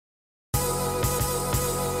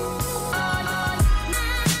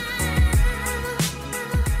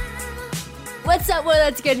What's up, Whoa,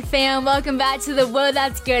 That's Good fam? Welcome back to the Whoa,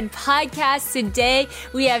 That's Good podcast. Today,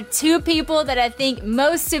 we have two people that I think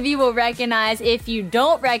most of you will recognize. If you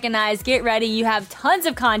don't recognize, get ready. You have tons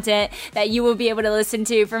of content that you will be able to listen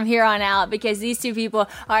to from here on out because these two people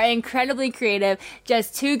are incredibly creative,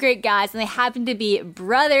 just two great guys, and they happen to be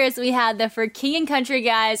brothers. We have the For King and Country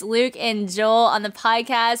guys, Luke and Joel, on the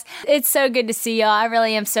podcast. It's so good to see y'all. I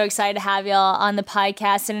really am so excited to have y'all on the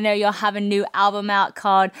podcast, and I know y'all have a new album out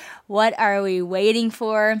called What Are We Waiting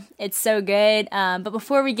For? It's so good. But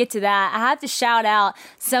before we get to that, I have to shout out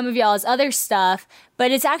some of y'all's other stuff, but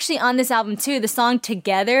it's actually on this album too, the song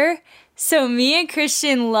Together. So me and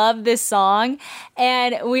Christian love this song,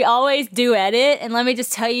 and we always duet it. And let me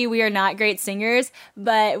just tell you, we are not great singers,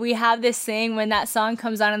 but we have this thing when that song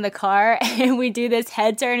comes on in the car, and we do this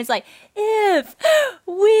head turn. It's like, if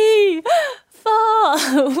we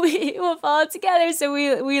fall, we will fall together. So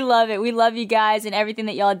we love it. We love you guys and everything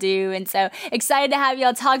that y'all do. And so excited to have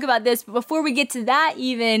y'all talk about this. But before we get to that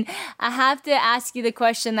even, I have to ask you the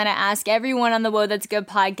question that I ask everyone on the Whoa, That's Good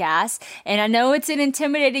podcast. And I know it's an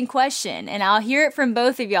intimidating question, and I'll hear it from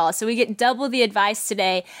both of y'all. So we get double the advice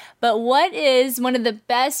today. But what is one of the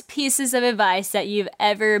best pieces of advice that you've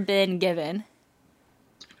ever been given?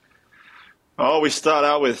 Oh, we start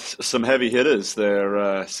out with some heavy hitters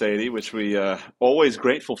there, Sadie, which we always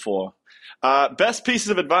grateful for. Best pieces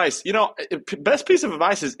of advice. Best piece of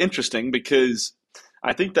advice is interesting because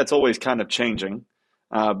I think that's always kind of changing.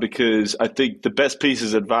 Because I think the best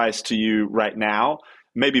pieces of advice to you right now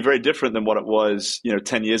may be very different than what it was,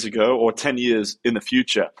 10 years ago or 10 years in the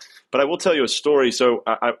future. But I will tell you a story. So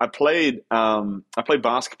I played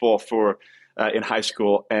basketball in high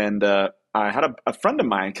school, and I had a friend of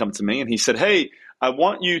mine come to me, and he said, "Hey, I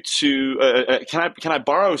want you to can I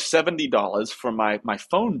borrow $70 for my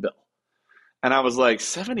phone bill?" And I was like,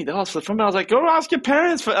 $70 for the phone bill? I was like, go ask your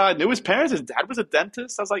parents. I knew his parents. His dad was a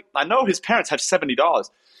dentist. I was like, I know his parents have $70.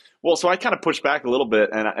 Well, so I kind of pushed back a little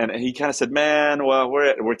bit, and he kind of said, "Man, well,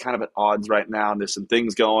 we're kind of at odds right now, and there's some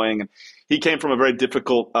things going." And he came from a very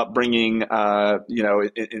difficult upbringing,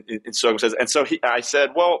 in circumstances. And so I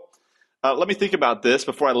said, "Well, let me think about this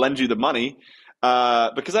before I lend you the money,"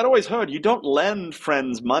 because I'd always heard you don't lend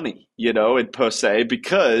friends money, per se,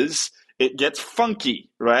 because it gets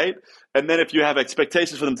funky, right? And then if you have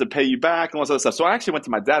expectations for them to pay you back and all this other stuff. So I actually went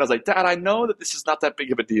to my dad. I was like, "Dad, I know that this is not that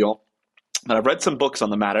big of a deal. And I've read some books on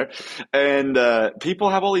the matter, and people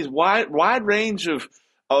have all these wide range of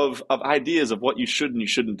ideas of what you should and you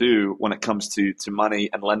shouldn't do when it comes to money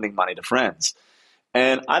and lending money to friends."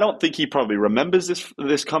 And I don't think he probably remembers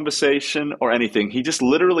this conversation or anything. He just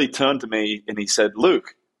literally turned to me and he said,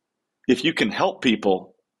 "Luke, if you can help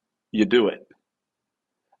people, you do it."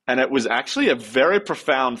 And it was actually a very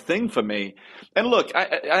profound thing for me. And look,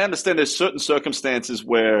 I understand there's certain circumstances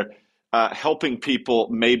where helping people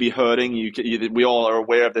may be hurting. We all are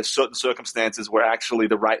aware of there's certain circumstances where actually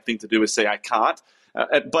the right thing to do is say, "I can't."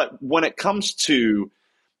 But when it comes to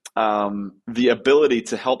the ability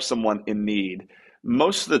to help someone in need,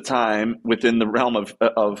 most of the time within the realm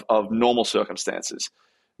of normal circumstances,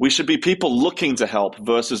 we should be people looking to help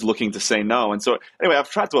versus looking to say no. And so anyway, I've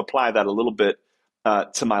tried to apply that a little bit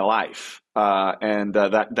to my life. And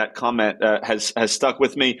that comment has stuck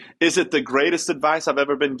with me. Is it the greatest advice I've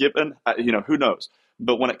ever been given? Who knows?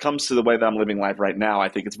 But when it comes to the way that I'm living life right now, I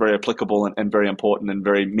think it's very applicable and very important and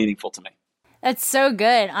very meaningful to me. That's so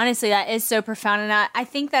good. Honestly, that is so profound. And I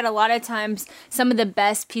think that a lot of times some of the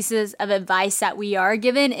best pieces of advice that we are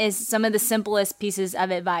given is some of the simplest pieces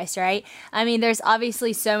of advice, right? I mean, there's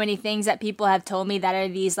obviously so many things that people have told me that are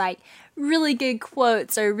these like really good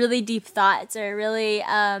quotes or really deep thoughts or really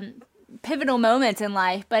pivotal moments in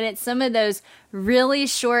life, but it's some of those really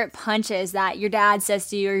short punches that your dad says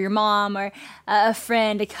to you or your mom or a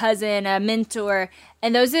friend, a cousin, a mentor.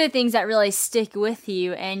 And those are the things that really stick with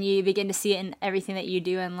you, and you begin to see it in everything that you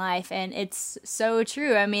do in life. And it's so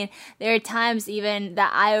true. I mean, there are times even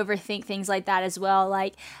that I overthink things like that as well.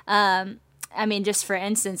 Like, just for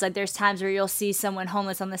instance, like there's times where you'll see someone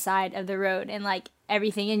homeless on the side of the road, and like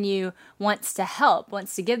everything in you wants to help,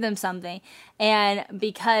 wants to give them something. And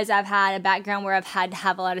because I've had a background where I've had to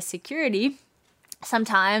have a lot of security,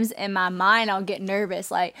 sometimes in my mind I'll get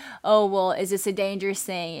nervous, like, oh, well, is this a dangerous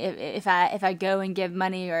thing if I go and give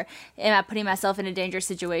money, or am I putting myself in a dangerous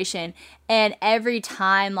situation? And every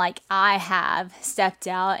time like I have stepped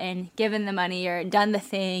out and given the money or done the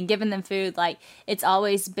thing, given them food, like it's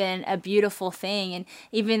always been a beautiful thing. And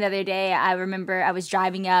even the other day, I remember I was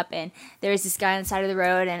driving up and there was this guy on the side of the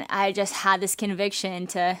road, and I just had this conviction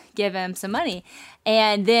to give him some money.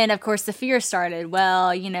 And then, of course, the fear started.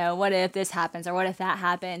 Well, what if this happens or what if that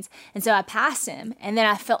happens? And so I passed him, and then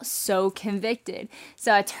I felt so convicted.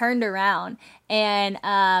 So I turned around and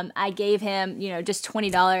I gave him, just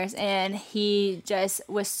 $20, and he just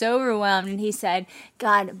was so overwhelmed. And he said,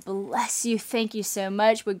 God bless you. Thank you so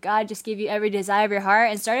much. Would God just give you every desire of your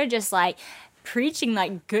heart? And started just like preaching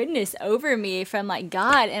like goodness over me from like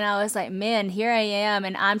God. And I was like, man, here I am,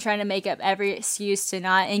 and I'm trying to make up every excuse to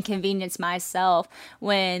not inconvenience myself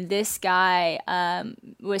when this guy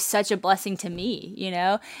was such a blessing to me,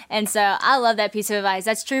 And so I love that piece of advice.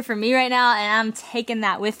 That's true for me right now, and I'm taking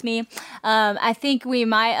that with me. I think we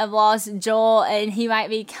might have lost Joel, and he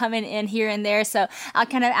might be coming in here and there, so I'll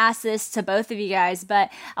kind of ask this to both of you guys,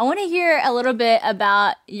 but I want to hear a little bit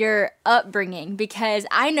about your upbringing, because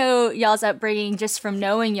I know y'all's upbringing just from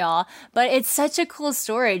knowing y'all, but it's such a cool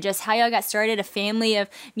story, just how y'all got started, a family of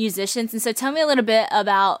musicians. And so tell me a little bit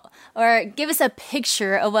about, or give us a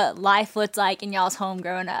picture of what life looked like in y'all's home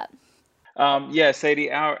growing up. Yeah,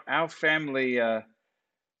 Sadie, our family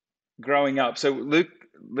growing up. So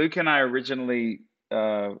Luke and I originally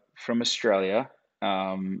from Australia,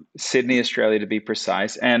 Sydney, Australia to be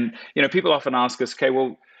precise. And people often ask us, okay,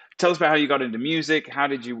 well, tell us about how you got into music. How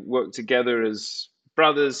did you work together as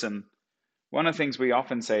brothers? And one of the things we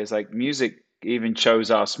often say is like music even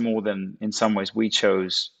chose us more than in some ways we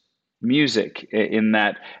chose music, in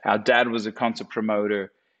that our dad was a concert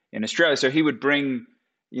promoter in Australia. So he would bring,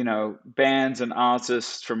 bands and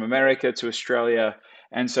artists from America to Australia.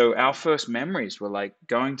 And so our first memories were like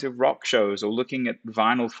going to rock shows or looking at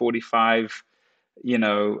vinyl 45,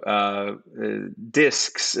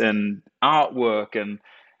 discs and artwork. And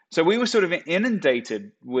so we were sort of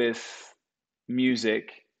inundated with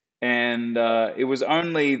music. And it was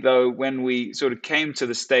only, though, when we sort of came to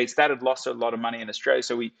the States, that had lost a lot of money in Australia.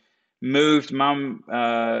 So we moved. Mum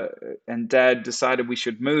and Dad decided we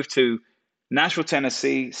should move to Nashville,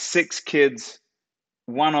 Tennessee, 6 kids,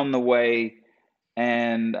 one on the way,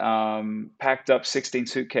 and packed up 16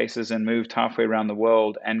 suitcases and moved halfway around the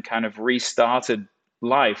world and kind of restarted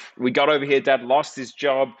life. We got over here. Dad lost his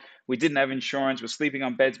job. We didn't have insurance. We're sleeping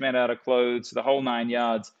on beds made out of clothes, the whole 9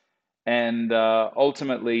 yards. And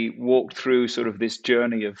ultimately walked through sort of this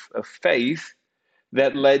journey of faith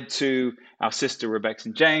that led to our sister Rebecca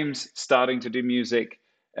and James starting to do music,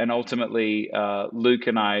 and ultimately Luke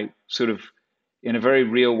and I sort of, in a very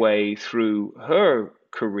real way through her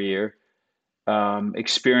career,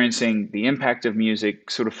 experiencing the impact of music,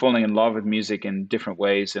 sort of falling in love with music in different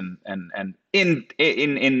ways, and in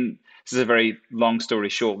this is a very long story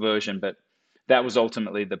short version, but that was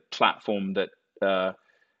ultimately the platform that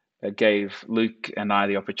gave Luke and I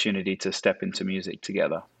the opportunity to step into music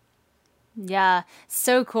together. Yeah,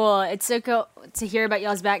 so cool. It's so cool to hear about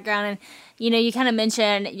y'all's background. And, you kind of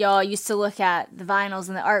mentioned y'all used to look at the vinyls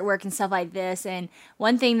and the artwork and stuff like this. And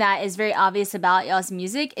one thing that is very obvious about y'all's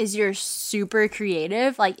music is you're super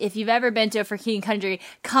creative. Like, if you've ever been to a For King Country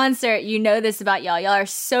concert, you know this about y'all. Y'all are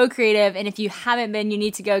so creative. And if you haven't been, you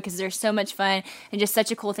need to go, because they're so much fun and just such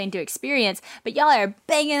a cool thing to experience. But y'all are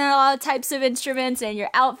banging on all types of instruments, and your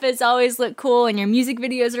outfits always look cool, and your music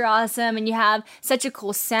videos are awesome, and you have such a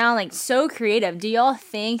cool sound, like so creative. Do y'all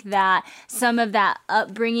think that some of that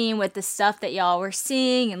upbringing with the stuff that y'all were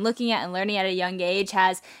seeing and looking at and learning at a young age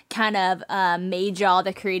has kind of made y'all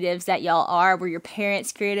the creatives that y'all are? Were your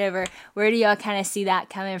parents creative, or where do y'all kind of see that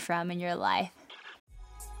coming from in your life?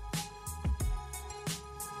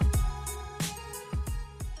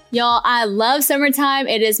 Y'all, I love summertime.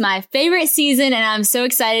 It is my favorite season, and I'm so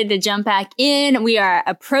excited to jump back in. We are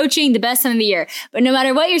approaching the best time of the year. But no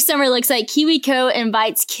matter what your summer looks like, KiwiCo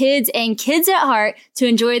invites kids and kids at heart to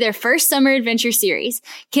enjoy their first summer adventure series.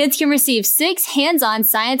 Kids can receive 6 hands-on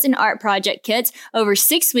science and art project kits over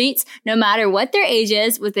 6 weeks, no matter what their age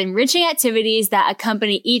is, with enriching activities that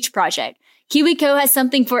accompany each project. KiwiCo has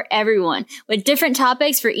something for everyone, with different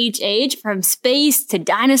topics for each age, from space to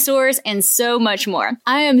dinosaurs and so much more.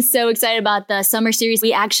 I am so excited about the summer series.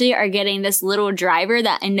 We actually are getting this little driver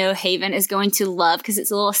that I know Haven is going to love, because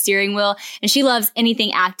it's a little steering wheel and she loves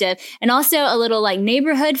anything active. And also a little like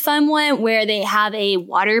neighborhood fun one where they have a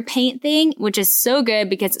water paint thing, which is so good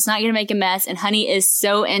because it's not going to make a mess. And Honey is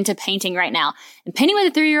so into painting right now. And painting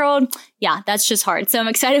with a 3-year-old, yeah, that's just hard. So I'm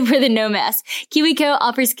excited for the no mess. KiwiCo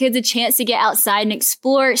offers kids a chance to get outside and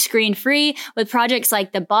explore screen-free with projects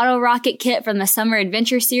like the Bottle Rocket Kit from the Summer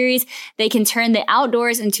Adventure Series. They can turn the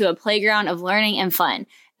outdoors into a playground of learning and fun.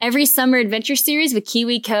 Every summer adventure series with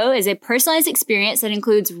KiwiCo is a personalized experience that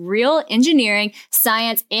includes real engineering,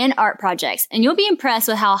 science, and art projects. And you'll be impressed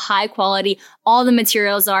with how high quality all the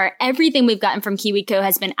materials are. Everything we've gotten from KiwiCo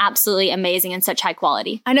has been absolutely amazing and such high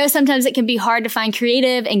quality. I know sometimes it can be hard to find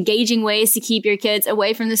creative, engaging ways to keep your kids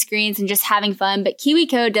away from the screens and just having fun, but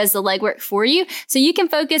KiwiCo does the legwork for you so you can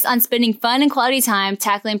focus on spending fun and quality time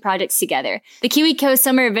tackling projects together. The KiwiCo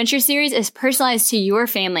Summer Adventure Series is personalized to your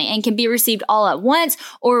family and can be received all at once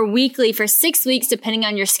or weekly for 6 weeks depending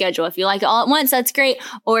on your schedule. If you like it all at once, that's great,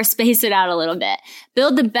 or space it out a little bit.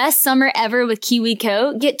 Build the best summer ever with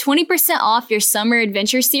KiwiCo. Get 20% off your summer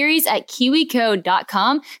adventure series at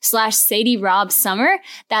kiwico.com/SadieRobSummer.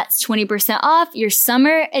 That's 20% off your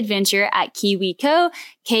summer adventure at KiwiCo,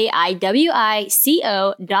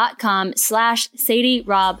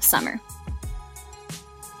 KIWICO.com/SadieRobSummer.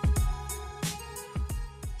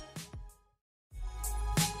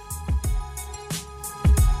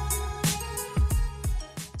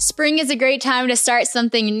 Spring is a great time to start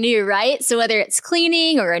something new, right? So whether it's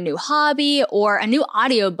cleaning or a new hobby or a new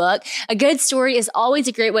audiobook, a good story is always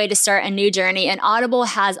a great way to start a new journey, and Audible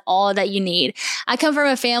has all that you need. I come from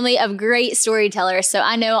a family of great storytellers, so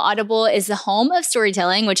I know Audible is the home of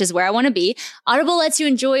storytelling, which is where I want to be. Audible lets you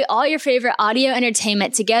enjoy all your favorite audio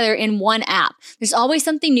entertainment together in one app. There's always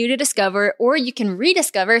something new to discover, or you can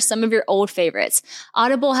rediscover some of your old favorites.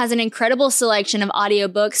 Audible has an incredible selection of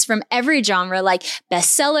audiobooks from every genre, like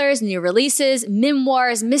bestsellers, new releases,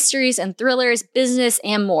 memoirs, mysteries and thrillers, business,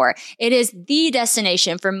 and more. It is the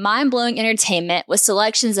destination for mind-blowing entertainment with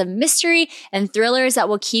selections of mystery and thrillers that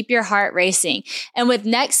will keep your heart racing. And with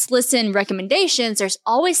next listen recommendations, there's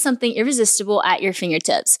always something irresistible at your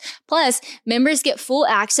fingertips. Plus, members get full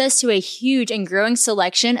access to a huge and growing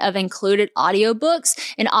selection of included audiobooks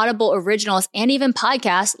and Audible originals and even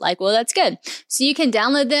podcasts like Well, That's Good. So you can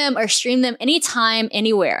download them or stream them anytime,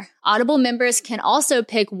 anywhere. Audible members can also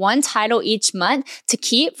pick one title each month to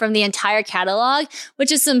keep from the entire catalog,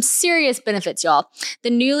 which is some serious benefits, y'all.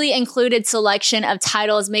 The newly included selection of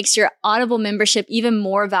titles makes your Audible membership even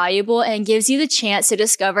more valuable and gives you the chance to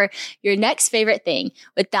discover your next favorite thing.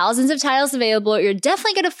 With thousands of titles available, you're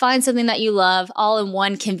definitely going to find something that you love all in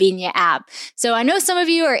one convenient app. So I know some of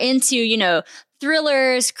you are into,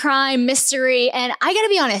 thrillers, crime, mystery, and I gotta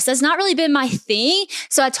be honest, that's not really been my thing.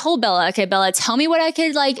 So I told Bella, okay, Bella, tell me what I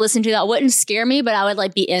could listen to that wouldn't scare me, but I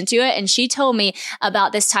would be into it. And she told me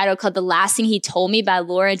about this title called The Last Thing He Told Me by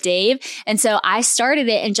Laura Dave. And so I started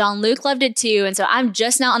it, and John Luke loved it too. And so I'm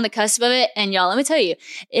just now on the cusp of it. And y'all, let me tell you,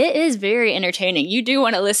 it is very entertaining. You do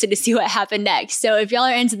want to listen to see what happened next. So if y'all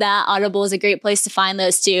are into that, Audible is a great place to find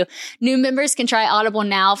those too. New members can try Audible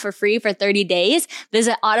now for free for 30 days.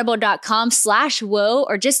 Visit audible.com/WOA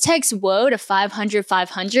or just text WOA to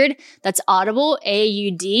 500-500. That's Audible,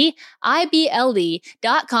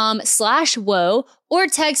 AUDIBLE.com/WOA or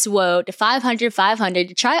text WOA to 500-500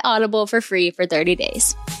 to try Audible for free for 30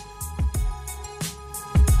 days.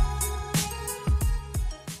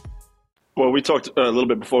 Well, we talked a little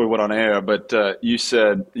bit before we went on air, but you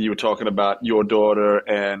said you were talking about your daughter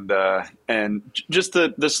and just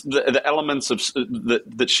the elements of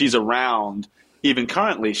that she's around. Even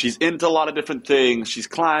currently, she's into a lot of different things. She's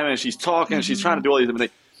climbing, she's talking, she's trying to do all these different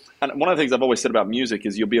things. And one of the things I've always said about music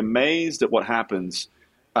is you'll be amazed at what happens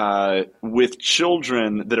with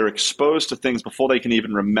children that are exposed to things before they can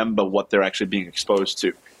even remember what they're actually being exposed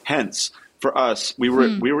to. Hence, for us, we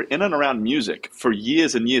were in and around music for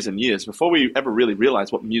years and years and years before we ever really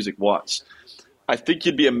realized what music was. I think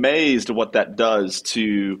you'd be amazed at what that does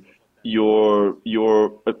to your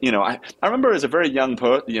I remember as a very young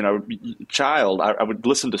child, I would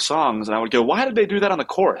listen to songs and I would go, why did they do that on the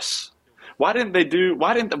chorus? Why did they go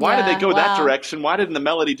that direction? Why didn't the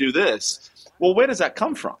melody do this? Well, where does that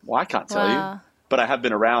come from? Well, I can't tell you, but I have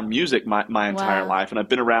been around music my entire life, and I've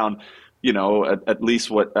been around at least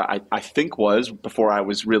what I think was, before I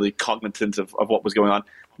was really cognizant of what was going on,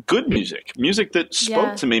 good music that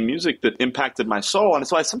spoke to me, music that impacted my soul. And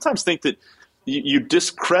so I sometimes think that you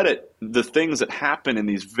discredit the things that happen in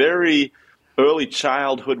these very early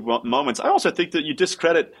childhood moments. I also think that you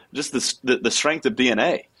discredit just the strength of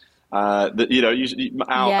DNA. Our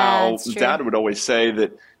dad would always say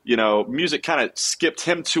that music kind of skipped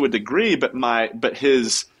him to a degree, but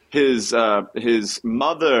his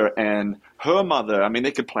mother and her mother, I mean,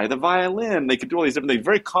 they could play the violin, they could do all these different things,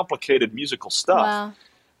 very complicated musical stuff. Wow.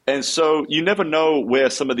 And so you never know where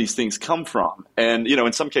some of these things come from. And,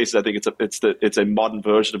 in some cases, I think it's a modern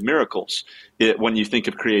version of miracles when you think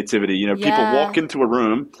of creativity. People walk into a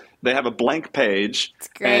room, they have a blank page,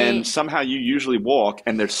 and somehow you usually walk,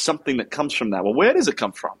 and there's something that comes from that. Well, where does it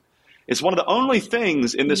come from? It's one of the only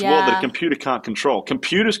things in this world that a computer can't control.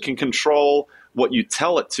 Computers can control what you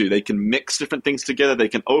tell it to. They can mix different things together. They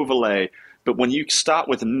can overlay. But when you start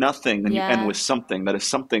with nothing and you end with something, that is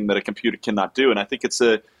something that a computer cannot do. And I think it's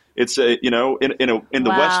a you know, in the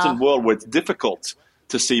Western world where it's difficult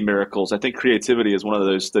to see miracles, I think creativity is one of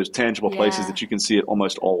those tangible places that you can see it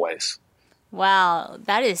almost always. Wow,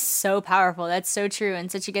 that is so powerful. That's so true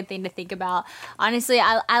and such a good thing to think about. Honestly,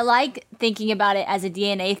 I like thinking about it as a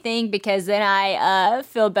DNA thing because then I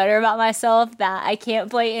feel better about myself that I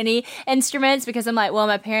can't play any instruments because I'm like, well,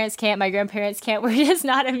 my parents can't, my grandparents can't. We're just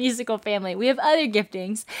not a musical family. We have other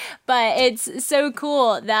giftings. But it's so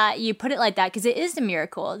cool that you put it like that because it is a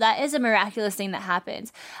miracle. That is a miraculous thing that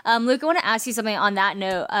happens. Luke, I want to ask you something on that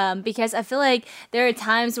note because I feel like there are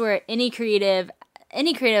times where any creative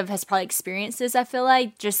has probably experienced this. I feel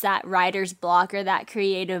like just that writer's block or that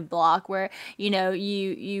creative block where, you know,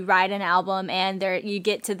 you write an album and you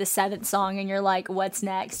get to the 7th song and you're like, what's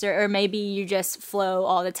next? Or maybe you just flow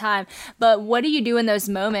all the time. But what do you do in those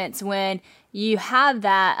moments when you have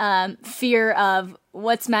that fear of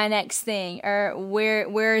what's my next thing or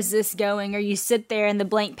where is this going, or you sit there and the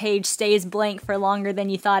blank page stays blank for longer than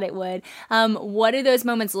you thought it would? What do those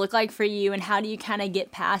moments look like for you, and how do you kind of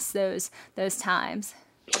get past those times?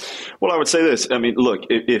 Well, I would say this. I mean, look,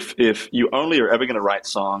 if you only are ever going to write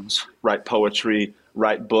songs, write poetry,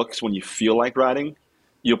 write books when you feel like writing,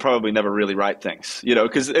 you'll probably never really write things, you know,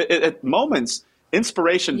 because at moments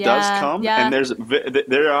inspiration does come, and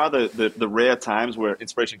there are the rare times where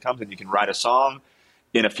inspiration comes and you can write a song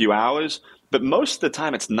in a few hours, but most of the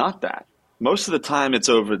time it's not that. Most of the time it's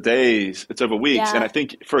over days, it's over weeks, and I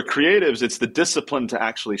think for creatives it's the discipline to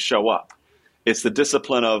actually show up. It's the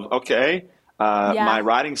discipline of, okay, my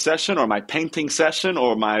writing session or my painting session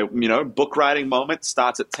or my book writing moment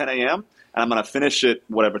starts at 10 a.m. and I'm going to finish it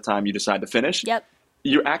whatever time you decide to finish. Yep.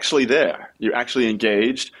 You're actually there. You're actually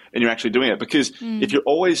engaged, and you're actually doing it. Because if you're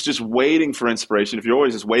always just waiting for inspiration, if you're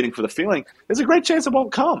always just waiting for the feeling, there's a great chance it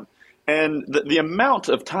won't come. And the amount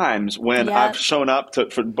of times when I've shown up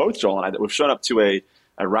for both Joel and I, that we've shown up to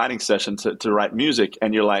a writing session to write music,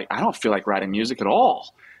 and you're like, I don't feel like writing music at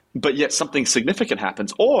all. But yet something significant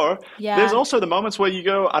happens. Or there's also the moments where you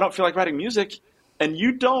go, I don't feel like writing music, and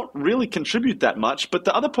you don't really contribute that much, but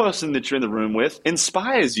the other person that you're in the room with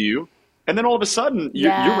inspires you. And then all of a sudden,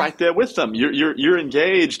 you're right there with them. You're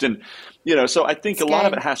engaged, and So I think a lot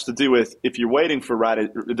of it has to do with if you're waiting for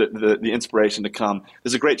the inspiration to come.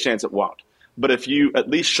 There's a great chance it won't. But if you at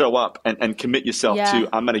least show up and commit yourself to,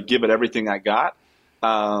 I'm going to give it everything I got,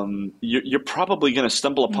 you're probably going to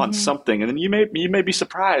stumble upon something, and then you may be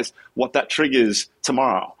surprised what that triggers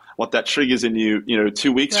tomorrow, what that triggers in you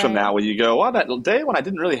 2 weeks from now, where you go, well, that day when I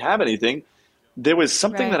didn't really have anything, there was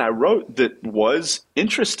something that I wrote that was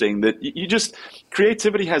interesting. That you just,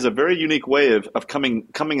 creativity has a very unique way of coming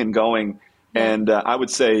and going. And I would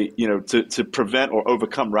say, to prevent or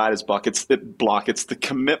overcome writer's block, it's the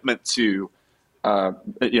commitment to,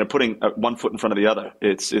 putting one foot in front of the other.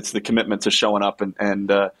 It's the commitment to showing up and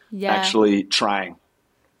actually trying.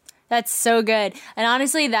 That's so good. And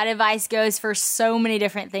honestly, that advice goes for so many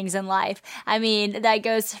different things in life. I mean, that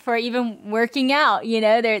goes for even working out.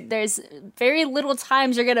 There's very little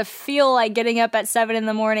times you're going to feel like getting up at 7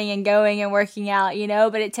 a.m. and going and working out,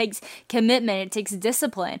 but it takes commitment. It takes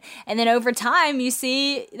discipline. And then over time, you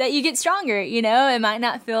see that you get stronger, It might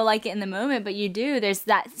not feel like it in the moment, but you do. There's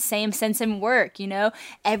that same sense in work,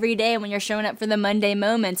 Every day when you're showing up for the Monday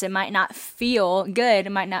moments, it might not feel good.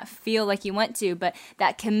 It might not feel like you want to, but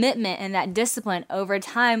that commitment and that discipline over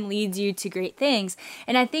time leads you to great things.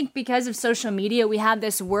 And I think because of social media, we have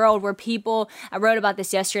this world where I wrote about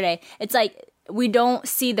this yesterday, it's like we don't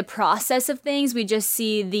see the process of things. We just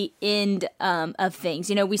see the end of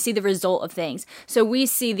things. We see the result of things. So we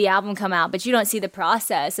see the album come out, but you don't see the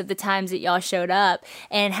process of the times that y'all showed up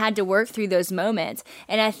and had to work through those moments.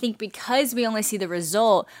 And I think because we only see the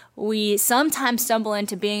result, we sometimes stumble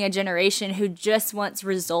into being a generation who just wants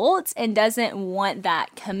results and doesn't want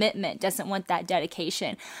that commitment, doesn't want that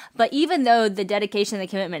dedication. But even though the dedication and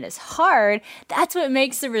the commitment is hard, that's what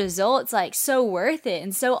makes the results like so worth it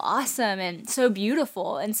and so awesome and so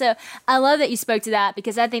beautiful. And so I love that you spoke to that,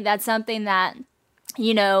 because I think that's something that,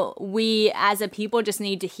 we as a people just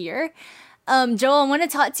need to hear. Joel, I want to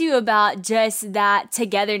talk to you about just that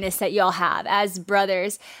togetherness that y'all have as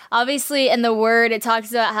brothers. Obviously, in the Word, it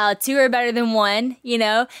talks about how two are better than one,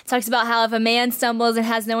 It talks about how if a man stumbles and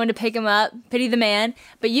has no one to pick him up, pity the man.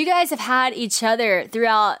 But you guys have had each other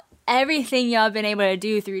throughout everything y'all have been able to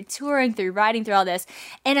do, through touring, through writing, through all this.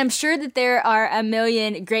 And I'm sure that there are a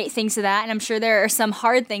million great things to that, and I'm sure there are some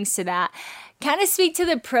hard things to that. kind of speak to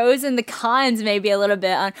the pros and the cons maybe a little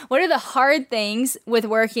bit on what are the hard things with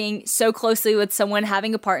working so closely with someone,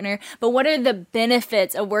 having a partner, but what are the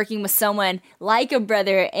benefits of working with someone like a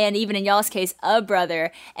brother, and even in y'all's case, a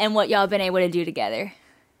brother, and what y'all have been able to do together?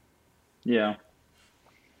 Yeah.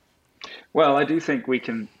 Well, I do think we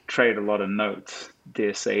can trade a lot of notes,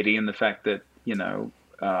 dear Sadie, in the fact that,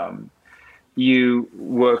 you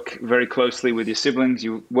work very closely with your siblings,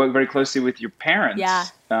 you work very closely with your parents. Yeah.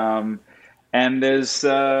 And there's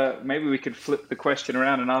maybe we could flip the question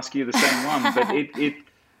around and ask you the same one, but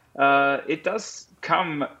it does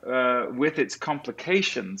come with its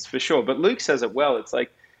complications for sure. But Luke says it well. It's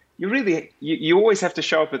like you always have to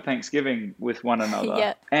show up at Thanksgiving with one another.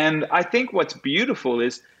 Yep. And I think what's beautiful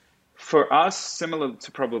is for us, similar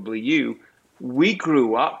to probably you, we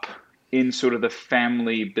grew up in sort of the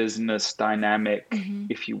family business dynamic,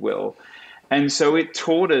 if you will. And so it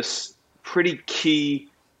taught us pretty key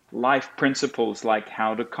life principles like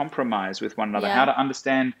how to compromise with one another, how to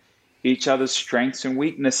understand each other's strengths and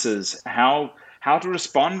weaknesses, how to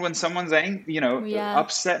respond when someone's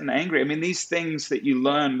upset and angry. I mean, these things that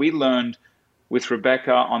we learned with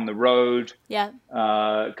Rebecca on the road. Yeah.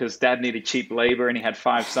 Because Dad needed cheap labor and he had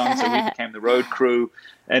 5 sons, so we became the road crew.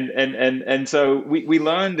 And so we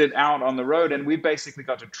learned it out on the road, and we basically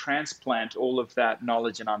got to transplant all of that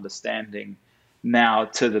knowledge and understanding now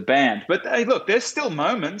to the band. But hey, look, there's still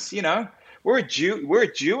moments, we're a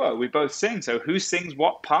duo. We both sing. So who sings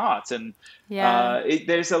what parts? And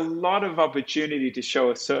there's a lot of opportunity to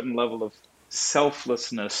show a certain level of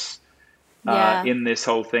selflessness in this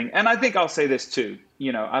whole thing. And I think I'll say this too.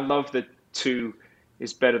 I love that 2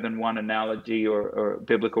 is better than 1 analogy or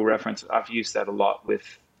biblical reference. I've used that a lot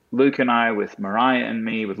with Luke and I, with Mariah and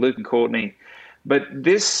me, with Luke and Courtney. But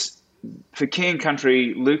this, for King and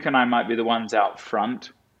Country, Luke and I might be the ones out front.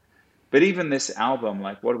 But even this album,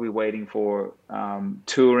 like, what are we waiting for?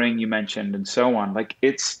 Touring, you mentioned, and so on. Like,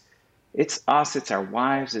 it's us, it's our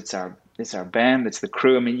wives, it's our band, it's the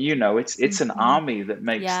crew. I mean, it's an army that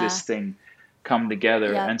makes this thing come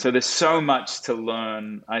together. And so there's so much to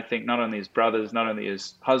learn, I think, not only as brothers, not only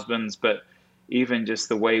as husbands, but even just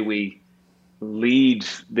the way we lead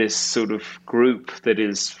this sort of group that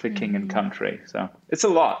is for King and Country. So it's a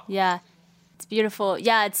lot. Yeah. It's beautiful.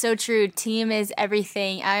 Yeah, it's so true. Team is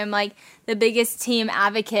everything. I'm like the biggest team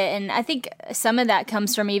advocate, and I think some of that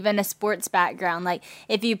comes from even a sports background. Like,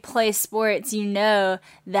 if you play sports, you know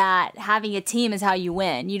that having a team is how you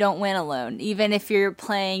win. You don't win alone. Even if you're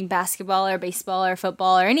playing basketball or baseball or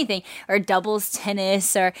football or anything, or doubles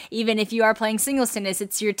tennis, or even if you are playing singles tennis,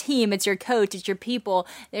 it's your team, it's your coach, it's your people.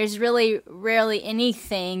 There's really rarely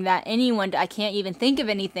anything that I can't even think of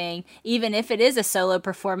anything, even if it is a solo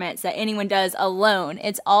performance, that anyone does alone.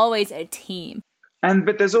 It's always a team.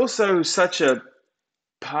 But there's also such a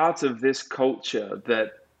part of this culture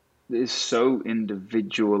that is so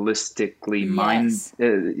individualistically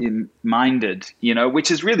minded,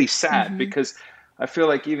 which is really sad, because I feel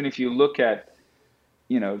like even if you look at,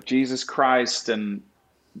 Jesus Christ and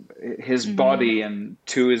his body, and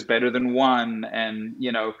 2 is better than 1, and,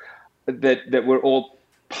 that we're all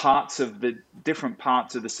different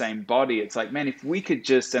parts of the same body. It's like, man, if we could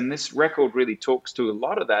just, and this record really talks to a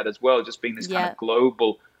lot of that as well, just being this kind of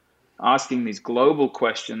global, asking these global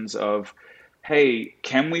questions of, hey,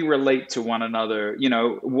 can we relate to one another?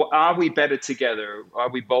 Are we better together? Are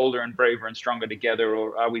we bolder and braver and stronger together?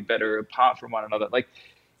 Or are we better apart from one another? Like,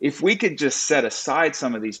 if we could just set aside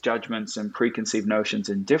some of these judgments and preconceived notions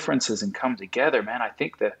and differences and come together, man, I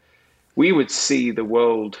think that we would see the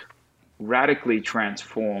world radically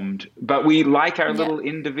transformed. But we like our little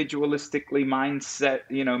individualistically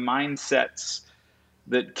mindsets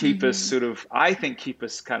that keep us keep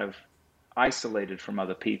us kind of isolated from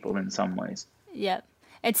other people in some ways. Yep.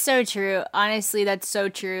 It's so true. Honestly, that's so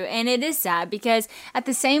true. And it is sad because at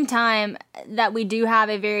the same time that we do have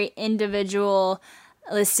a very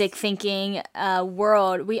individualistic thinking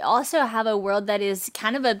world, we also have a world that is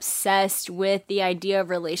kind of obsessed with the idea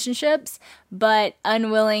of relationships, but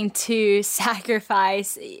unwilling to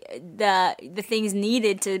sacrifice the things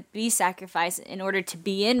needed to be sacrificed in order to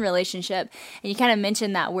be in relationship. And you kind of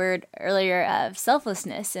mentioned that word earlier of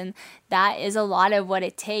selflessness, and that is a lot of what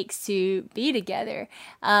it takes to be together,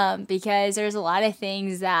 because there's a lot of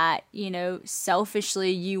things that,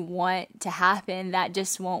 selfishly you want to happen that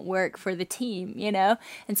just won't work for the team,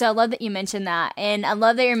 And so I love that you mentioned that. And I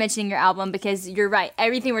love that you're mentioning your album, because you're right.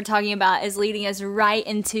 Everything we're talking about is leading us right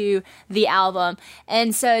into the album.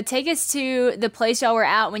 And so take us to the place y'all were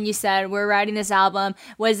at when you said we're writing this album.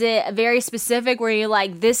 Was it very specific? Were you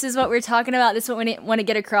like, this is what we're talking about, this is what we want to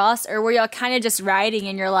get across? Or were y'all kind of just writing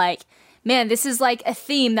and you're like, man, this is like a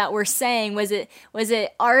theme that we're saying? Was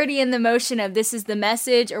it already in the motion of this is the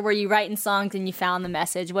message, or were you writing songs and you found the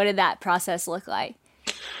message? What did that process look like?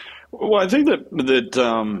 Well, I think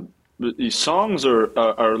that the songs are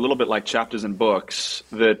a little bit like chapters in books.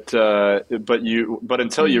 But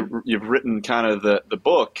until you've written kind of the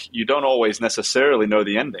book, you don't always necessarily know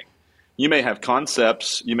the ending. You may have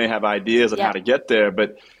concepts, you may have ideas on how to get there,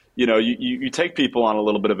 but you take people on a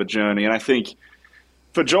little bit of a journey. And I think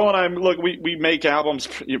for Joel and I, look, we make albums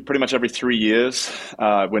pretty much every 3 years.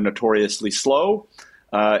 We're notoriously slow.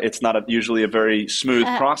 It's not usually a very smooth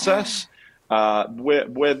process.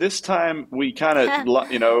 Where this time we kind of,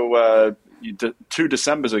 2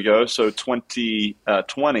 Decembers ago, so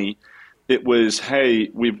 2020, it was, hey,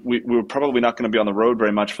 we're probably not going to be on the road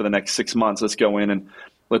very much for the next 6 months. Let's go in and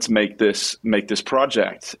let's make this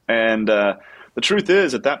project. And the truth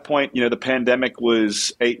is, at that point, the pandemic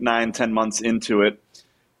was 8, 9, 10 months into it.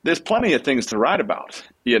 There's plenty of things to write about.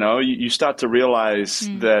 You start to realize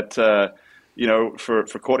that,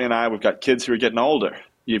 for Courtney and I, we've got kids who are getting older.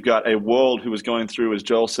 You've got a world who is going through, as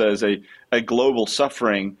Joel says, a global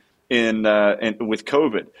suffering with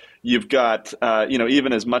COVID. You've got,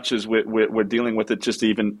 even as much as we're dealing with it just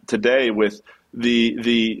even today with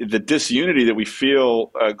the disunity that we feel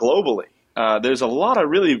globally. There's a lot of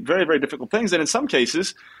really very, very difficult things. And in some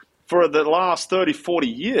cases, for the last 30, 40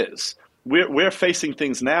 years, we're facing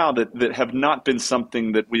things now that have not been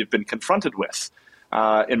something that we've been confronted with.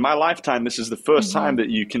 In my lifetime, this is the first time that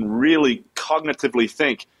you can really cognitively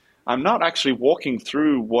think, I'm not actually walking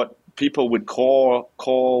through what people would call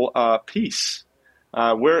peace.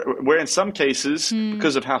 Where in some cases,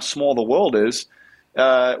 because of how small the world is,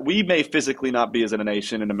 we may physically not be as a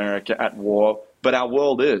nation in America at war, but our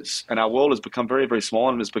world is. And our world has become very, very small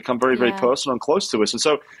and has become very, very personal and close to us. And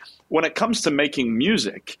so when it comes to making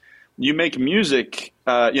music, you make music,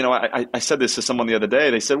 I said this to someone the other day.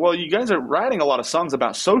 They said, well, you guys are writing a lot of songs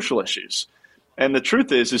about social issues. And the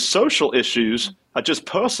truth is social issues are just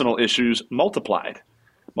personal issues multiplied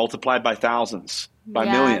by thousands, by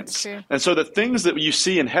millions. And so the things that you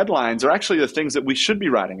see in headlines are actually the things that we should be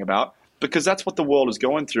writing about, because that's what the world is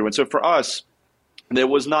going through. And so for us, there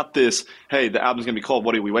was not this, hey, the album's going to be called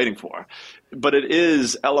What Are We Waiting For? But it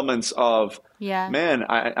is elements of, man,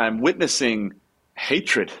 I'm witnessing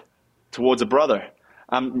hatred towards a brother.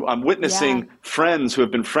 I'm witnessing friends who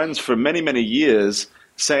have been friends for many, many years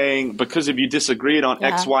saying, because if you disagreed on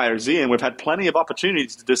X, Y, or Z, and we've had plenty of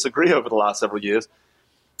opportunities to disagree over the last several years,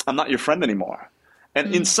 I'm not your friend anymore.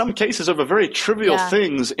 And in some cases over very trivial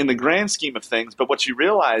things in the grand scheme of things, but what you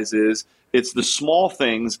realize is it's the small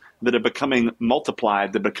things that are becoming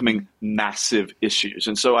multiplied, that are becoming massive issues.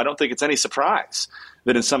 And so I don't think it's any surprise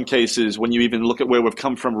that in some cases, when you even look at where we've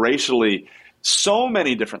come from racially, so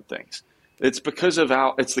many different things, it's because of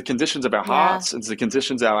it's the conditions of our hearts, it's the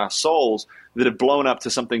conditions of our souls that have blown up to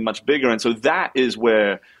something much bigger. And so that's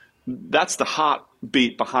the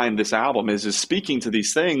heartbeat behind this album is speaking to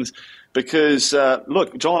these things, because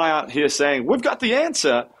look, Joel and I aren't here saying we've got the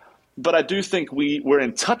answer, but I do think we're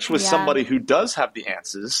in touch with somebody who does have the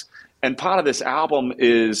answers. And part of this album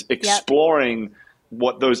is exploring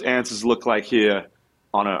what those answers look like here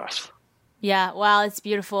on Earth. Yeah, wow, it's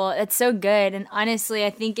beautiful. It's so good. And honestly, I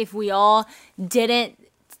think if we all didn't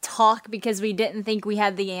talk because we didn't think we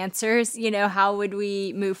had the answers, how would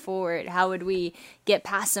we move forward? How would we get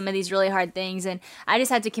past some of these really hard things? And I just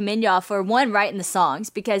have to commend y'all for, one, writing the songs,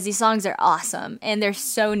 because these songs are awesome and they're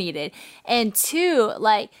so needed. And two,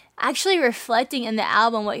 actually reflecting in the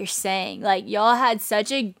album what you're saying. Y'all had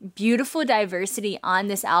such a beautiful diversity on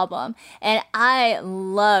this album, and I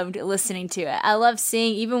loved listening to it. I loved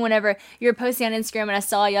seeing, even whenever you were posting on Instagram and I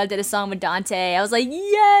saw y'all did a song with Dante, I was like,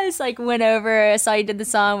 yes, went over, I saw you did the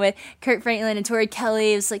song with Kirk Franklin and Tori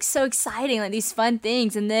Kelly. It was so exciting, these fun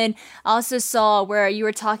things. And then I also saw where you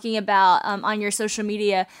were talking about on your social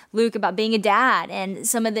media, Luke, about being a dad and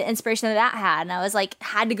some of the inspiration that had. And I was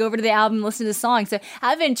had to go over to the album and listen to the song. So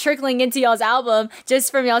I've been trickling into y'all's album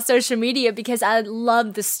just from y'all's social media, because I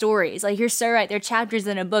love the stories. You're so right. They're chapters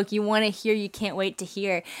in a book you want to hear, you can't wait to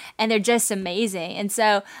hear. And they're just amazing. And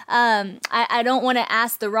so I don't want to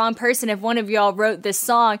ask the wrong person if one of y'all wrote this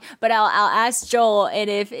song, but I'll ask Joel, and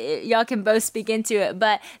if y'all can both speak into it.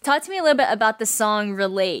 But talk to me a little bit about the song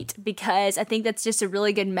Relate, because I think that's just a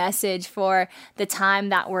really good message for the time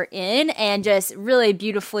that we're in, and just really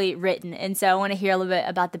beautifully written. And so I want to hear a little bit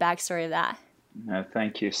about the backstory of that. No,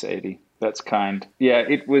 thank you, Sadie. That's kind. Yeah,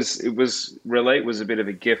 it was Relate was a bit of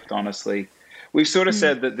a gift, honestly. We've sort of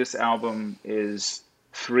said that this album is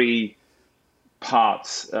 3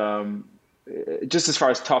 parts. just as far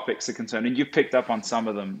as topics are concerned, and you've picked up on some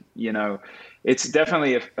of them, it's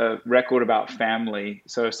definitely a record about family.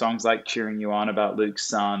 So songs like Cheering You On about Luke's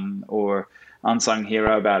son, or Unsung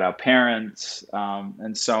Hero about our parents,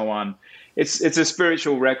 and so on. It's a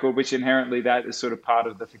spiritual record, which inherently that is sort of part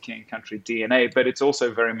of the For King and Country DNA, but it's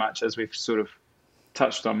also very much, as we've sort of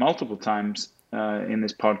touched on multiple times in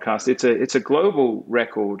this podcast, it's a global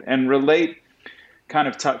record, and Relate kind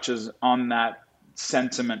of touches on that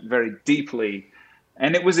sentiment very deeply.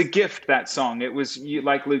 And it was a gift, that song. It was,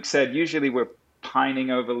 like Luke said, usually we're pining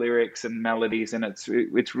over lyrics and melodies, and it's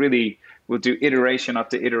really, we'll do iteration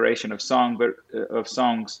after iteration of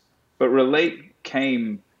songs, but Relate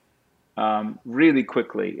came really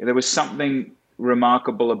quickly. There was something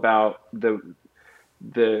remarkable about the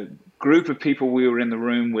group of people we were in the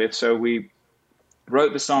room with. So we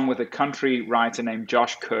wrote the song with a country writer named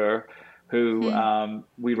Josh Kerr, who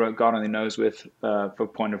we wrote God Only Knows with for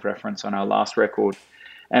point of reference on our last record.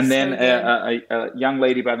 And then a young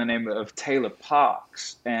lady by the name of Taylor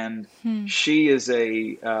Parks. And she is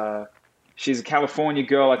she's a California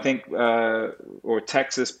girl, I think, or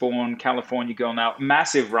Texas-born California girl now.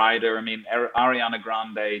 Massive writer. I mean, Ariana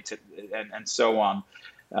Grande and so on.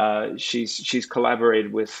 She's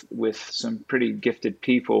collaborated with some pretty gifted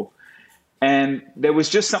people. And there was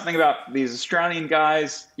just something about these Australian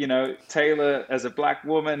guys, Taylor as a Black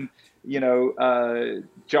woman,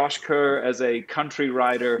 Josh Kerr as a country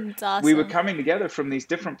writer. That's awesome. We were coming together from these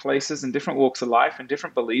different places and different walks of life and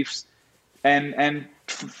different beliefs, and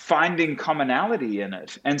finding commonality in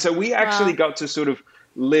it. And so we actually got to sort of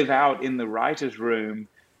live out in the writer's room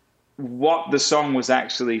what the song was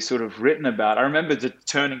actually sort of written about. I remember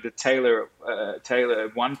turning to Taylor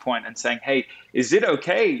at one point and saying, "Hey, is it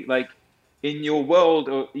okay, like, in your world,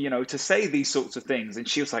 or, to say these sorts of things?" And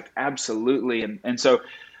she was like, "Absolutely." And so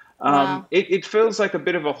it feels like a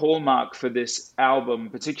bit of a hallmark for this album,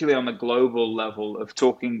 particularly on the global level, of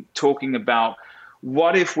talking about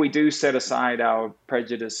what if we do set aside our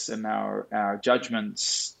prejudice and our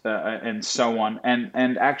judgments and so on,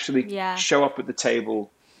 and actually show up at the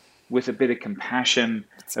table with a bit of compassion,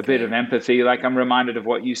 bit of empathy. Like, I'm reminded of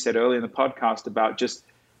what you said earlier in the podcast about just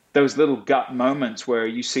those little gut moments where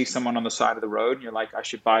you see someone on the side of the road and you're like, I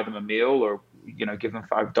should buy them a meal, or, give them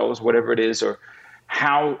 $5, whatever it is, or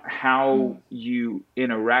how you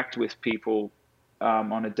interact with people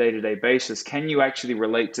on a day-to-day basis. Can you actually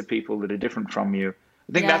relate to people that are different from you?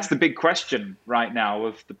 I think that's the big question right now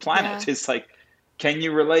of the planet. It's like, can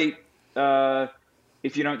you relate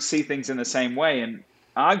if you don't see things in the same way? And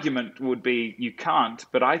argument would be you can't,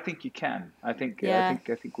 but I think you can. I think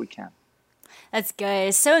we can. That's good.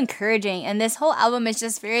 It's so encouraging. And this whole album is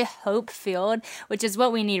just very hope-filled, which is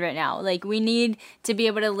what we need right now. Like, we need to be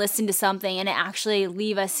able to listen to something and it actually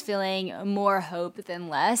leave us feeling more hope than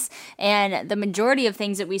less. And the majority of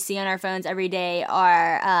things that we see on our phones every day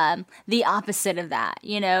are the opposite of that.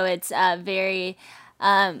 It's very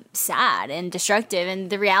sad and destructive. And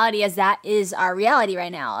the reality is that is our reality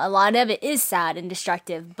right now. A lot of it is sad and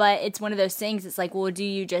destructive, but it's one of those things. It's like, well, do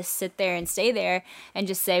you just sit there and stay there and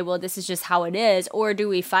just say, well, this is just how it is? Or do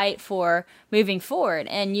we fight for moving forward?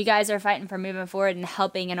 And you guys are fighting for moving forward and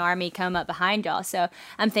helping an army come up behind y'all. So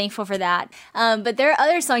I'm thankful for that. But there are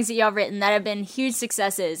other songs that y'all have written that have been huge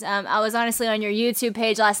successes. I was honestly on your YouTube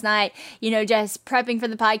page last night, just prepping for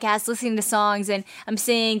the podcast, listening to songs, and I'm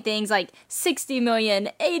seeing things like 60 million,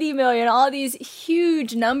 80 million, all these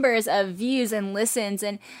huge numbers of views and listens.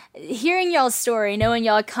 And hearing y'all's story, knowing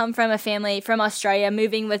y'all come from a family from Australia,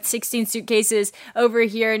 moving with 16 suitcases over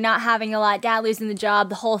here, not having a lot, dad losing the job,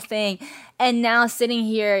 the whole thing. And now sitting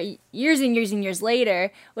here years and years and years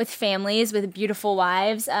later with families, with beautiful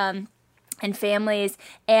wives and families,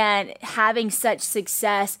 and having such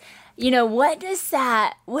success. What does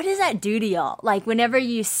that do to y'all? Like, whenever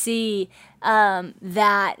you see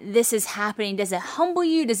that this is happening, does it humble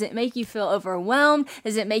you? Does it make you feel overwhelmed?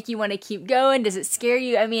 Does it make you want to keep going? Does it scare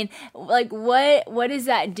you? I mean, like, what does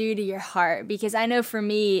that do to your heart? Because I know for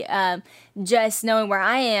me, just knowing where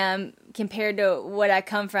I am compared to what I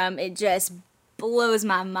come from, it just blows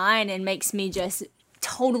my mind and makes me just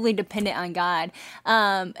totally dependent on God.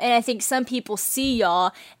 And I think some people see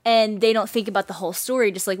y'all and they don't think about the whole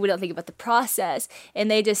story, just like we don't think about the process.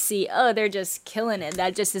 And they just see, oh, they're just killing it.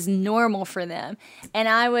 That just is normal for them. And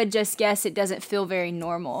I would just guess it doesn't feel very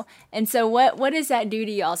normal. And so what does that do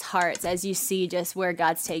to y'all's hearts as you see just where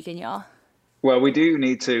God's taken y'all? Well, we do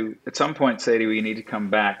need to, at some point, Sadie, we need to come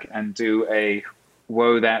back and do a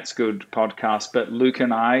Whoa, That's Good podcast. But Luke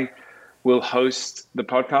and I will host the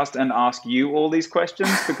podcast and ask you all these questions,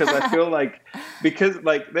 because I feel like,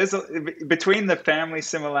 there's between the family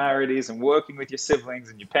similarities and working with your siblings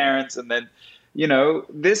and your parents, and then,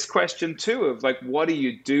 this question too of like, what do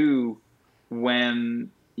you do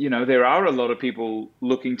when, there are a lot of people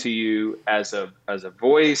looking to you as a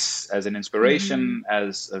voice, as an inspiration,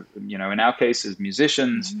 as a, in our case as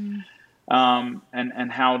musicians,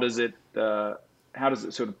 and how does it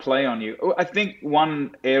sort of play on you? Oh, I think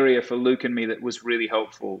one area for Luke and me that was really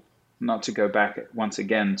helpful, not to go back once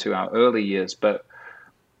again to our early years, but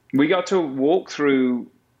we got to walk through,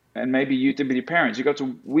 and maybe you did with your parents,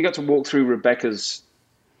 we got to walk through Rebecca's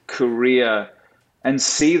career and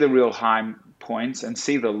see the real high points and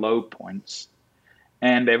see the low points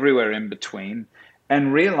and everywhere in between,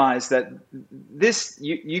 and realize that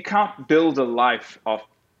you can't build a life off,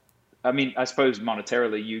 I mean, I suppose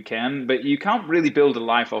monetarily you can, but you can't really build a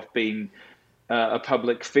life off being a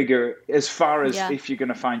public figure, as far as if you're going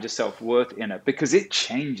to find your self-worth in it, because it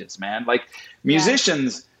changes, man. Like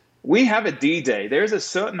musicians, we have a D-Day. There's a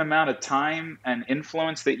certain amount of time and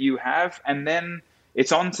influence that you have, and then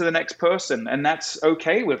it's on to the next person. And that's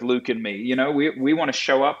okay with Luke and me. We want to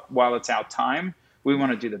show up while it's our time. We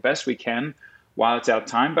want to do the best we can while it's our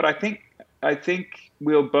time. But I think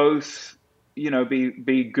we'll both,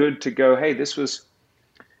 be good to go, hey, this was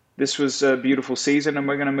a beautiful season, and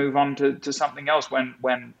we're going to move on to something else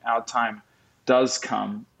when our time does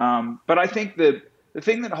come. But I think the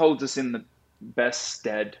thing that holds us in the best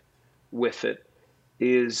stead with it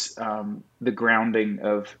is the grounding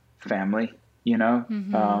of family,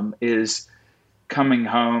 is coming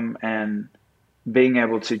home and being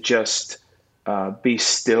able to just be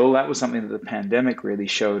still. That was something that the pandemic really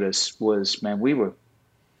showed us was, man, we were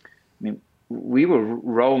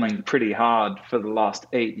rolling pretty hard for the last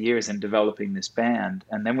 8 years in developing this band.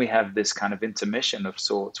 And then we have this kind of intermission of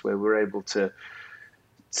sorts where we're able to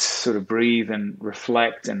sort of breathe and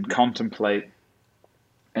reflect and contemplate.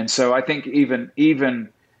 And so I think even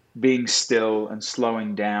being still and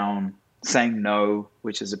slowing down, saying no,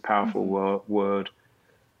 which is a powerful word,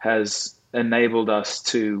 has enabled us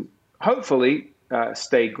to hopefully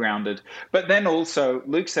stay grounded. But then also,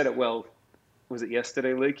 Luke said it well. Was it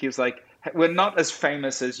yesterday, Luke? He was like, we're not as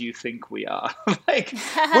famous as you think we are. Like,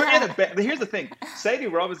 we're in a band. Here's the thing. Sadie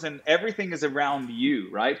Robertson, everything is around you,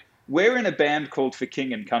 right? We're in a band called For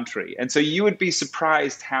King and Country. And so you would be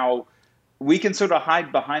surprised how we can sort of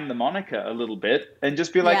hide behind the moniker a little bit and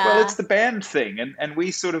just be like, well, it's the band thing. And we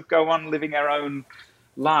sort of go on living our own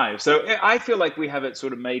lives. So I feel like we have it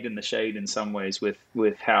sort of made in the shade in some ways with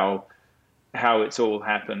how it's all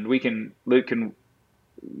happened. Luke can,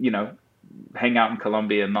 hang out in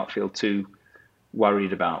Colombia and not feel too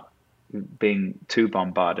worried about being too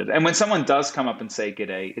bombarded. And when someone does come up and say good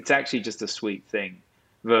day, it's actually just a sweet thing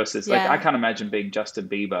versus like, I can't imagine being Justin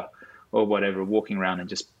Bieber or whatever, walking around and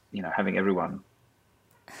just, having everyone,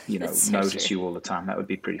 notice you all the time. That would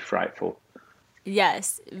be pretty frightful.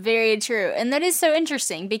 Yes, very true. And that is so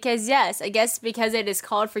interesting because, yes, I guess because it is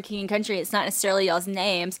called For King and Country, it's not necessarily y'all's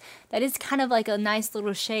names. That is kind of like a nice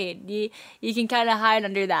little shade. You can kind of hide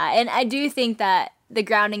under that. And I do think that the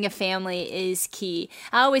grounding of family is key.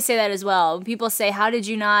 I always say that as well. When people say, how did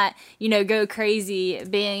you not, go crazy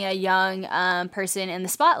being a young person in the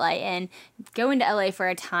spotlight and going to LA for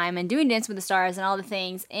a time and doing Dance with the Stars and all the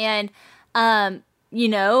things. And,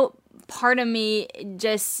 part of me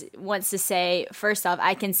just wants to say, first off,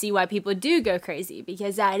 I can see why people do go crazy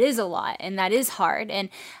because that is a lot and that is hard. And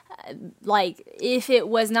if it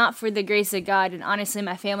was not for the grace of God and honestly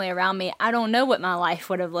my family around me, I don't know what my life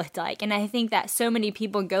would have looked like. And I think that so many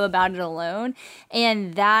people go about it alone.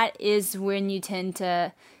 And that is when you tend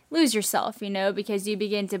to lose yourself, because you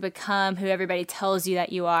begin to become who everybody tells you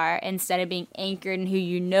that you are instead of being anchored in who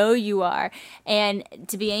you are. And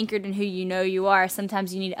to be anchored in who you are,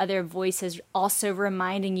 sometimes you need other voices also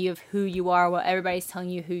reminding you of who you are while everybody's telling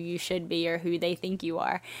you who you should be or who they think you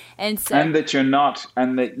are. And that you're not,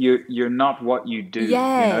 and that you're not what you do.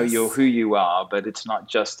 Yes. You're who you are, but it's not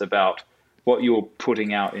just about what you're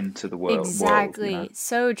putting out into the world. Exactly.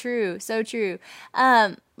 So true. So true.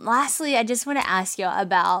 Lastly, I just want to ask you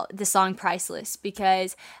about the song Priceless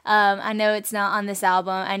because I know it's not on this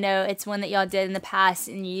album. I know it's one that y'all did in the past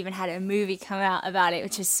and you even had a movie come out about it,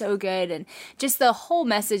 which is so good. And just the whole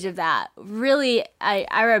message of that, really,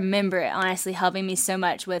 I remember it honestly helping me so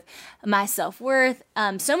much with my self-worth,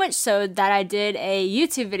 so much so that I did a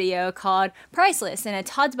YouTube video called Priceless and I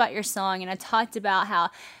talked about your song and I talked about how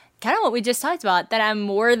kind of what we just talked about, that I'm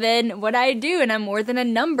more than what I do, and I'm more than a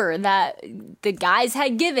number that the guys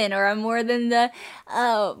had given, or I'm more than the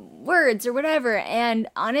words or whatever. And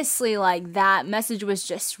honestly, like, that message was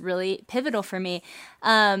just really pivotal for me.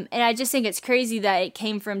 And I just think it's crazy that it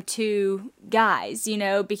came from two guys, you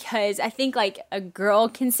know, because I think like a girl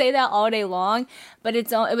can say that all day long, but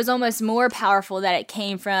it was almost more powerful that it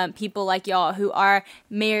came from people like y'all who are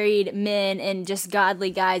married men and just godly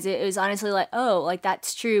guys. It was honestly like, oh, like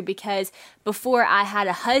that's true, because before I had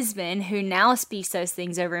a husband who now speaks those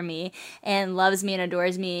things over me and loves me and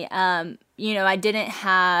adores me, you know, I didn't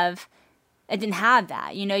have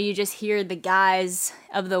that. You know, you just hear the guys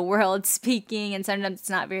of the world speaking, and sometimes it's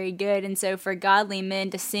not very good. And so for godly men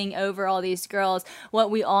to sing over all these girls what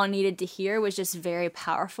we all needed to hear was just very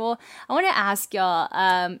powerful. I want to ask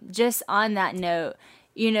y'all, just on that note,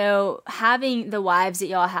 you know, having the wives that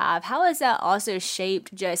y'all have, how has that also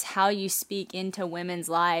shaped just how you speak into women's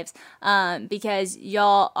lives? Because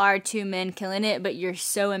y'all are two men killing it, but you're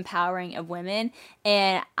so empowering of women.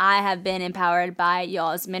 And I have been empowered by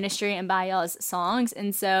y'all's ministry and by y'all's songs.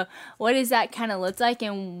 And so what does that kind of look like?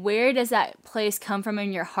 And where does that place come from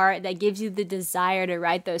in your heart that gives you the desire to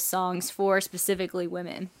write those songs for specifically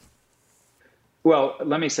women? Well,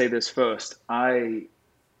 let me say this first.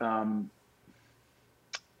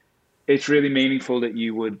 It's really meaningful that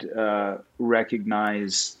you would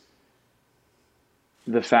recognize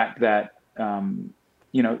the fact that,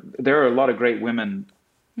 you know, there are a lot of great women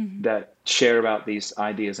that share about these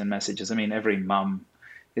ideas and messages. I mean, every mum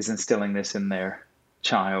is instilling this in their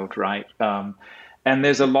child, right? And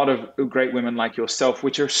there's a lot of great women like yourself,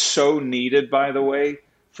 which are so needed, by the way,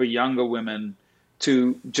 for younger women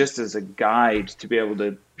to, just as a guide, to be able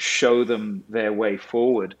to show them their way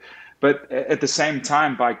forward. But at the same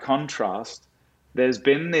time, by contrast, there's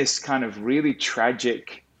been this kind of really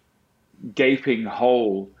tragic gaping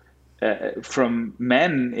hole from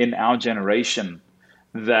men in our generation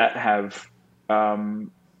that have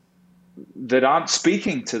that aren't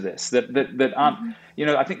speaking to this, that aren't, you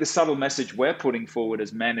know, I think the subtle message we're putting forward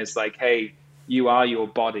as men is like, hey, you are your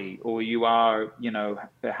body, or you are, you know,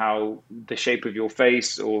 how the shape of your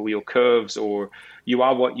face or your curves, or you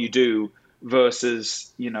are what you do,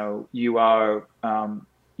 versus, you know, you are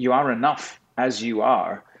enough as you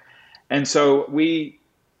are. And so we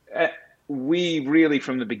really,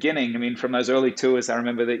 from the beginning, I mean, from those early tours, I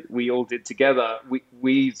remember that we all did together,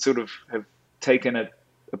 we sort of have taken it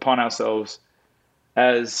upon ourselves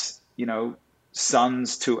as, you know,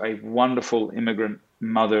 sons to a wonderful immigrant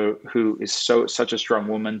mother who is such a strong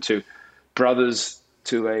woman, to brothers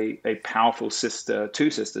to a powerful sister, two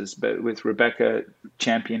sisters, but with Rebecca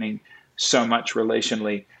championing so much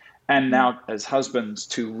relationally, and now as husbands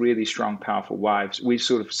to really strong, powerful wives. We've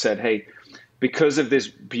sort of said, hey, because of this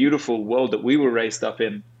beautiful world that we were raised up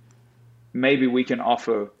in, maybe we can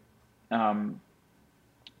offer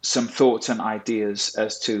some thoughts and ideas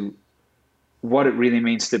as to what it really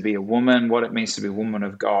means to be a woman, what it means to be a woman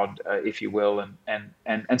of God, if you will.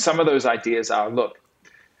 And some of those ideas are, look,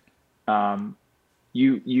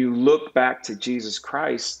 you look back to Jesus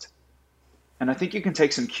Christ, and I think you can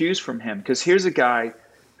take some cues from him, because here's a guy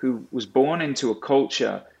who was born into a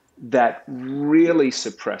culture that really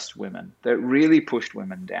suppressed women, that really pushed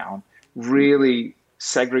women down, really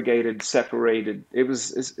segregated, separated. It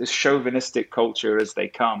was a chauvinistic culture as they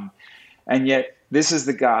come. And yet this is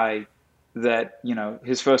the guy that, you know,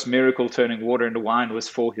 his first miracle turning water into wine was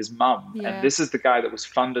for his mum. Yeah. And this is the guy that was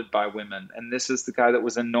funded by women. And this is the guy that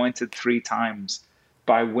was anointed 3 times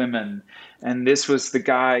by women. And this was the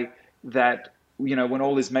guy that, you know, when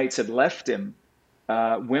all his mates had left him,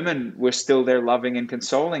 women were still there loving and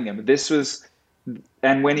consoling him.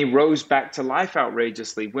 And when he rose back to life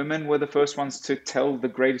outrageously, women were the first ones to tell the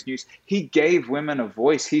greatest news. He gave women a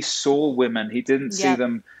voice. He saw women. He didn't see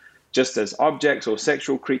them just as objects or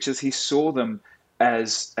sexual creatures. He saw them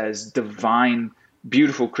as divine,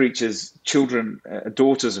 beautiful creatures, children,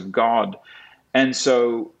 daughters of God. And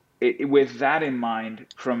so with that in mind,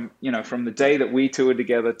 from the day that we toured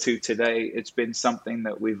together to today, it's been something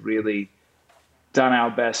that we've really done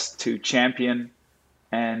our best to champion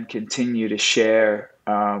and continue to share,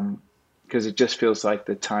 because it just feels like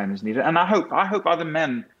the time is needed. And I hope other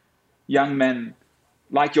men, young men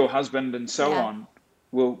like your husband and so on,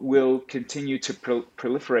 will continue to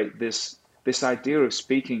proliferate this idea of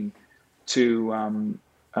speaking to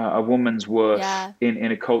a woman's worth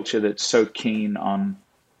in a culture that's so keen on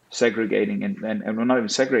segregating and we're not even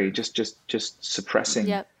segregating, just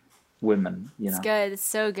suppressing women. You know, it's good. It's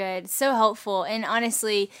so good. It's so helpful. And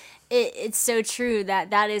honestly, it's so true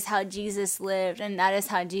that is how Jesus lived and that is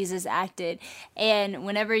how Jesus acted. And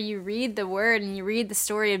whenever you read the word and you read the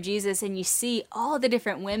story of Jesus and you see all the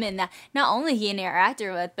different women that not only he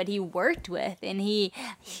interacted with, but he worked with and he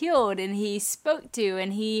healed and he spoke to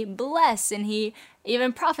and he blessed and he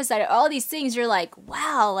even prophesied, all these things, you're like,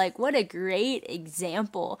 wow, like what a great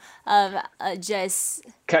example of just...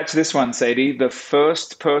 Catch this one, Sadie. The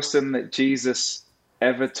first person that Jesus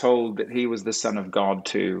ever told that he was the Son of God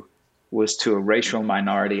to was to a racial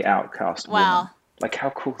minority outcast woman. Like, how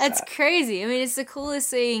cool is that? That's crazy. I mean, it's the coolest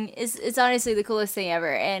thing. It's honestly the coolest thing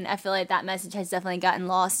ever. And I feel like that message has definitely gotten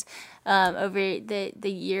lost over the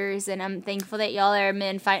years. And I'm thankful that y'all are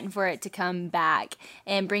men fighting for it to come back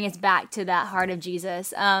and bring us back to that heart of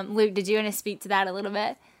Jesus. Luke, did you want to speak to that a little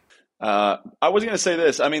bit? I was going to say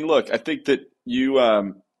this. I mean, look, I think that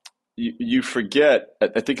you forget.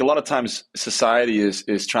 I think a lot of times society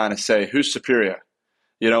is trying to say who's superior.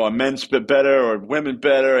 Are men's better or women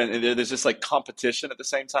better? And there's just like competition at the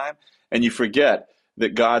same time. And you forget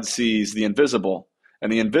that God sees the invisible,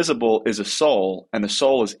 and the invisible is a soul, and the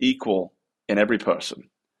soul is equal in every person.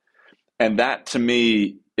 And that to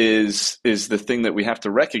me is the thing that we have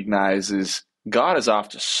to recognize is God is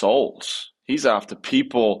after souls. He's after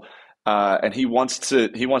people, and he wants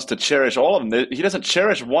to cherish all of them. He doesn't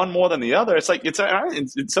cherish one more than the other. It's like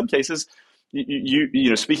in some cases,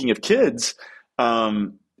 speaking of kids.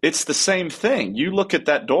 It's the same thing. You look at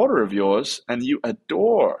that daughter of yours and you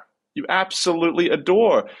absolutely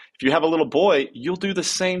adore. If you have a little boy, you'll do the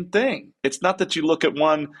same thing. It's not that you look at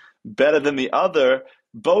one better than the other.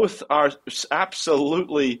 Both are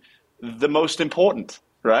absolutely the most important,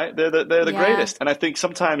 right? They're the greatest. And I think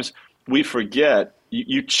sometimes we forget,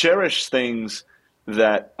 you cherish things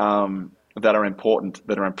that are important,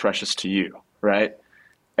 that are precious to you, right?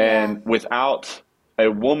 And without a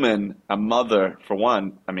woman, a mother, for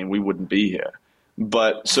one, I mean, we wouldn't be here.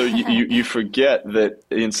 But so you forget that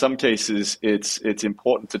in some cases it's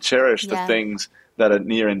important to cherish the things that are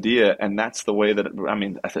near and dear, and that's the way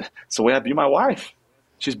it's the way I view my wife.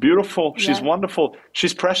 She's beautiful. She's wonderful.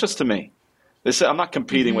 She's precious to me. I'm not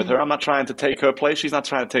competing with her. I'm not trying to take her place. She's not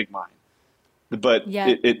trying to take mine. But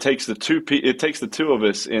it takes the two of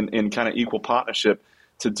us in kind of equal partnership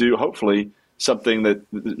to do, hopefully, something that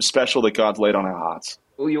special that God's laid on our hearts.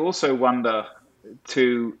 Well, you also wonder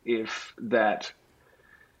too if that,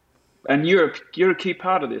 and you're a key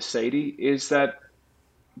part of this, Sadie, is that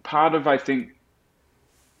part of, I think,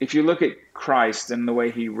 if you look at Christ and the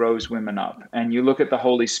way he rose women up, and you look at the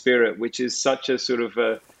Holy Spirit, which is such a sort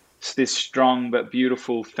of this strong but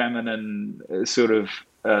beautiful feminine sort of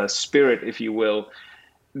spirit, if you will,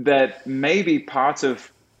 that maybe part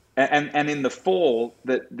of and in the fall,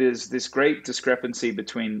 that there's this great discrepancy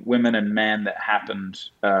between women and men that happened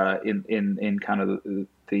in kind of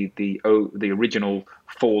the original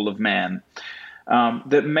fall of man.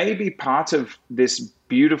 That may be part of this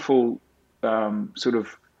beautiful sort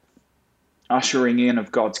of ushering in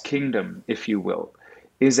of God's kingdom, if you will,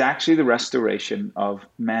 is actually the restoration of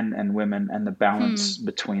men and women and the balance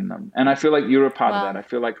between them. And I feel like you're a part of that. I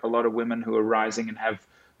feel like a lot of women who are rising and have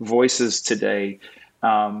voices today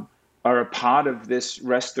are a part of this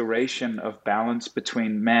restoration of balance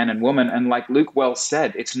between man and woman. And like Luke well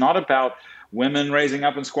said, it's not about women raising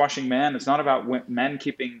up and squashing men. It's not about men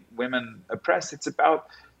keeping women oppressed. It's about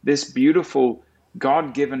this beautiful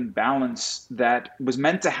God-given balance that was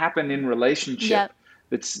meant to happen in relationship.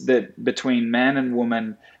 That between man and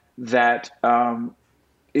woman that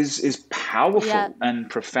is powerful and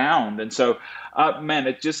profound. And so, man,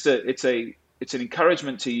 it's an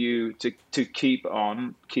encouragement to you to keep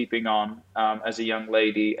on keeping on as a young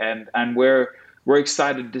lady, and we're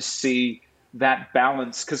excited to see that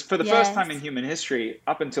balance, because for the first time in human history,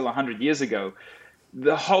 up until 100 years ago,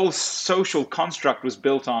 the whole social construct was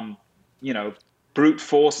built on brute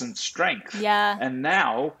force and strength. And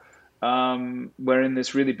now we're in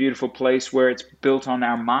this really beautiful place where it's built on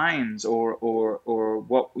our minds, or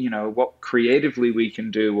what creatively we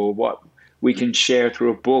can do, or what we can share through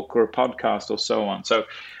a book or a podcast or so on. So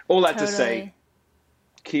all that to say,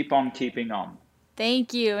 keep on keeping on.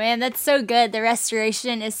 Thank you, man. That's so good. The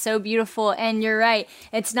restoration is so beautiful. And you're right.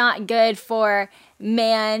 It's not good for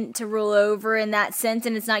man to rule over in that sense.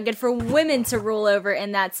 And it's not good for women to rule over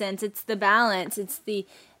in that sense. It's the balance. It's the,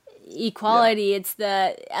 equality.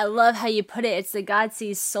 I love how you put it. It's the God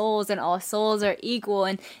sees souls and all souls are equal.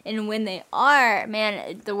 And when they are,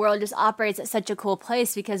 man, the world just operates at such a cool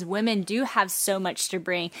place because women do have so much to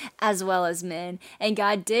bring as well as men. And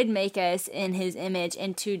God did make us in his image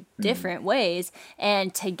in two different ways.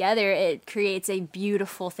 And together it creates a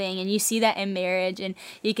beautiful thing. And you see that in marriage and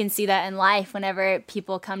you can see that in life whenever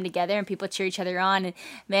people come together and people cheer each other on. And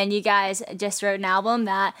man, you guys just wrote an album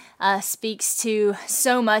that speaks to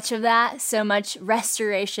so much of that, so much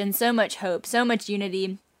restoration, so much hope, so much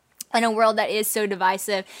unity in a world that is so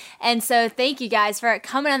divisive. And so thank you guys for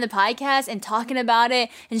coming on the podcast and talking about it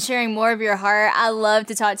and sharing more of your heart. I love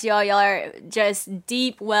to talk to y'all. Y'all are just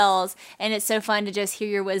deep wells, and it's so fun to just hear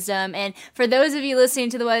your wisdom. And for those of you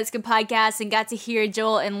listening to the What It's Good podcast and got to hear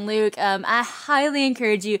Joel and Luke, I highly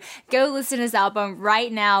encourage you, go listen to this album right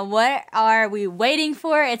now. What are we waiting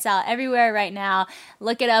for? It's out everywhere right now.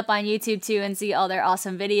 Look it up on YouTube too and see all their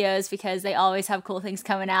awesome videos because they always have cool things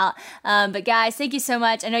coming out. But guys, thank you so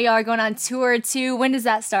much. I know y'all are going on tour too. When does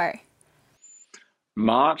that start?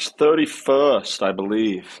 March 31st, I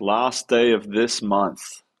believe. Last day of this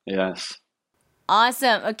month. Yes.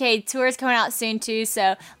 Awesome. Okay, tour's coming out soon too,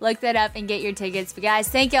 so look that up and get your tickets. But guys,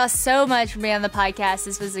 thank y'all so much for being on the podcast.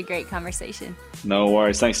 This was a great conversation. No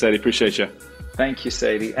worries. Thanks, Sadie. Appreciate you. Thank you,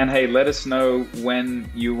 Sadie. And hey, let us know when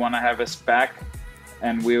you want to have us back,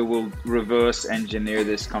 and we will reverse engineer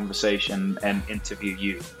this conversation and interview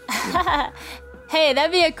you. Hey,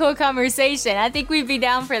 that'd be a cool conversation. I think we'd be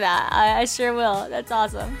down for that. I sure will. That's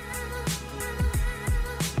awesome.